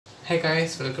Hey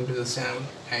guys, welcome to this channel.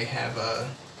 I have a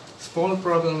small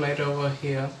problem right over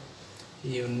here.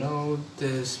 You know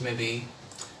this maybe.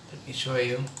 Let me show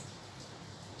you.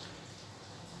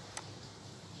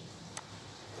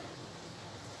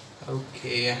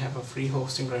 Okay, I have a free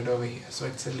hosting right over here, so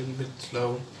it's a little bit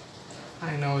slow.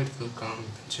 I know it will come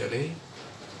eventually.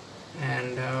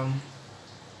 And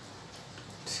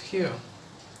it's here.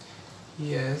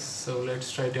 Yes, so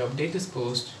let's try to update this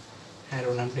post. And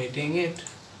on updating it,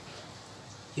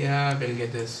 yeah, we'll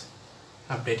get this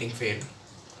updating failed.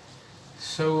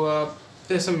 So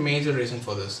there's a major reason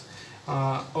for this.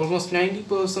 Almost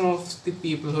 90% of the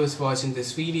people who is watching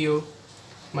this video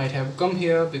might have come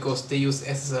here because they use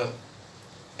SSL.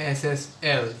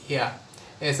 Yeah,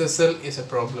 SSL is a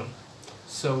problem.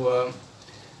 So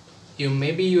you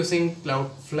may be using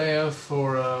Cloudflare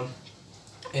for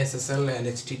SSL and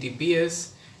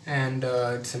HTTPS, and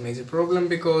it's a major problem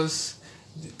because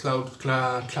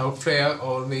Cloudflare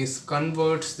always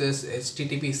converts this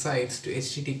HTTP sites to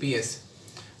HTTPS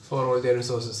for all their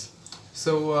resources.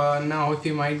 So now if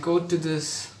you might go to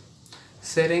this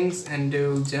settings and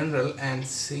do general and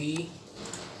see,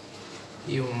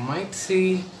 you might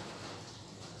see,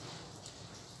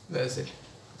 where is it,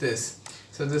 this.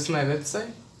 So this is my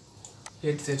website,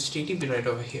 it's HTTP right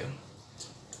over here.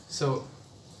 So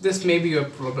this may be your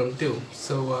problem too.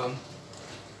 So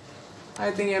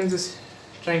I think I'm just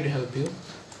trying to help you.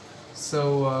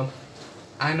 So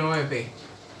I know a way.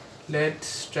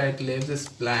 Let's try to leave this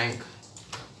blank.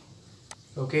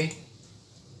 Okay,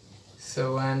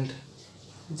 so and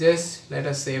just let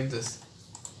us save this.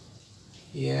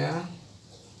 Yeah.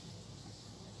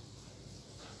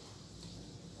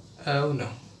 Oh no,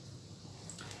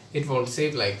 it won't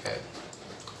save like that.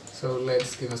 So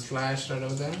let's give a slash right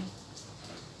over there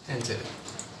and save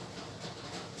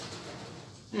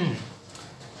it.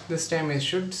 This time it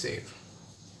should save.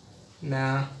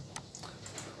 Nah,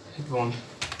 it won't.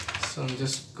 So I'm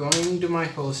just going to my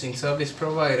hosting service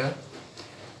provider,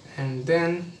 and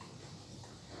then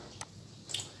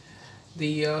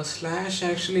the slash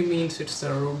actually means it's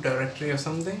a root directory or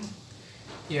something.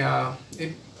 Yeah,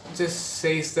 it just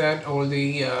says that all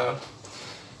the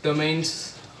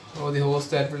domains or the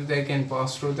hosts that they can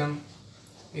pass through them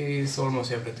is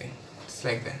almost everything. It's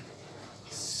like that.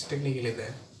 It's technically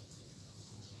that.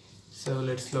 So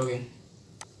let's log in.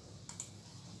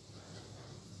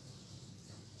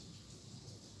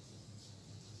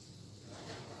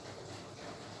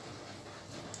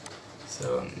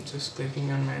 So I'm just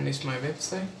clicking on manage my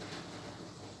website,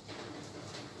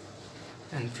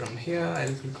 and from here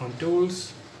I'll click on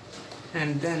tools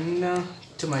and then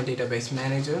to my database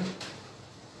manager.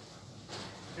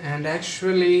 And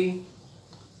actually,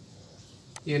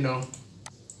 you know,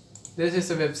 this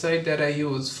is a website that I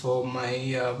use for my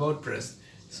WordPress.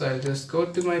 So I'll just go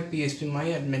to my PHP my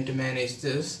admin to manage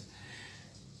this,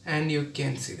 and you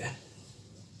can see that.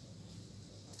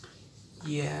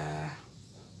 Yeah,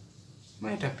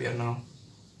 might appear now.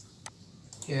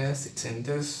 Yes, it's in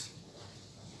this.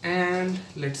 And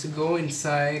let's go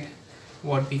inside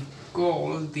what we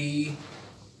call the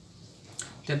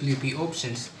WP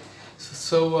options.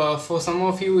 So for some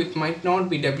of you it might not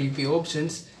be WP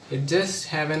options, it just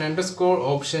have an underscore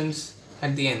options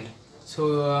at the end.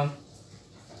 So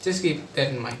just keep that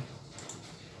in mind.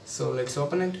 So let's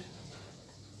open it,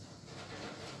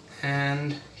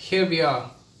 and here we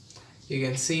are. You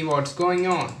can see what's going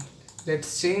on.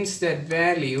 Let's change that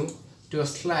value to a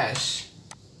slash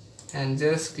and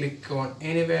just click on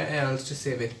anywhere else to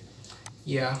save it.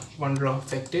 Yeah, one row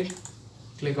affected.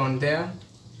 Click on there,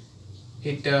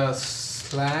 hit a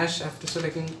slash after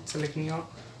selecting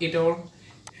it all,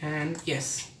 and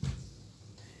yes,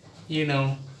 you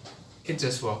know, it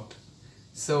just worked.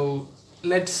 So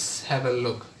let's have a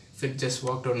look if it just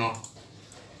worked or not.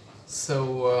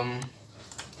 So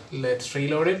let's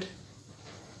reload it.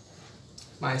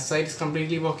 My site is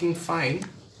completely working fine,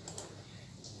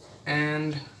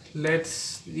 and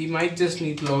we might just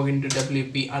need to log into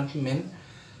WP admin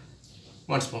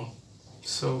once more.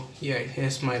 So yeah,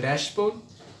 here's my dashboard.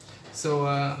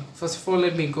 So first of all,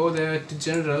 let me go there to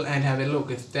general and have a look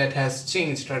if that has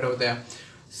changed right over there.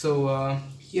 So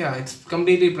yeah, it's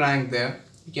completely blank there,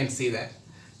 you can see that.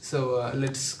 So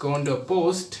let's go into a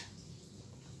post.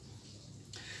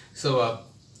 So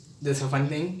there's a fun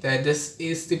thing that this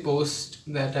is the post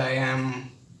that I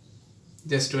am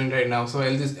just doing right now. So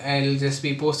I'll just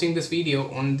be posting this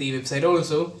video on the website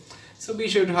also, so be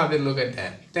sure to have a look at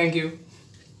that. Thank you.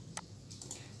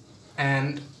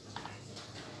 And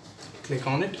click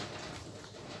on it.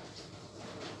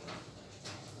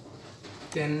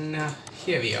 Then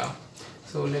here we are.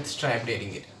 So let's try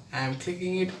updating it. I am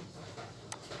clicking it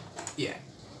Yeah,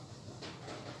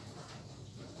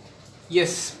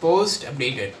 yes, post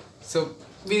updated. So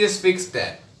we just fixed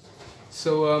that.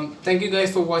 So thank you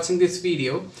guys for watching this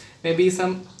video. Maybe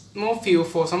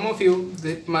for some of you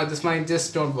this might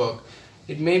just not work.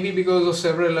 It may be because of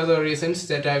several other reasons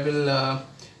that I will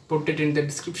put it in the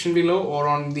description below or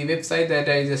on the website that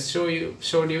I just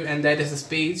showed you, and that is this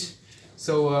page.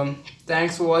 So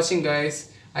thanks for watching,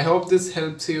 guys. I hope this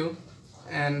helps you,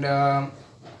 and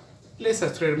please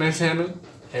subscribe to my channel.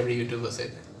 Every YouTuber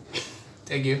said that.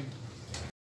 Thank you.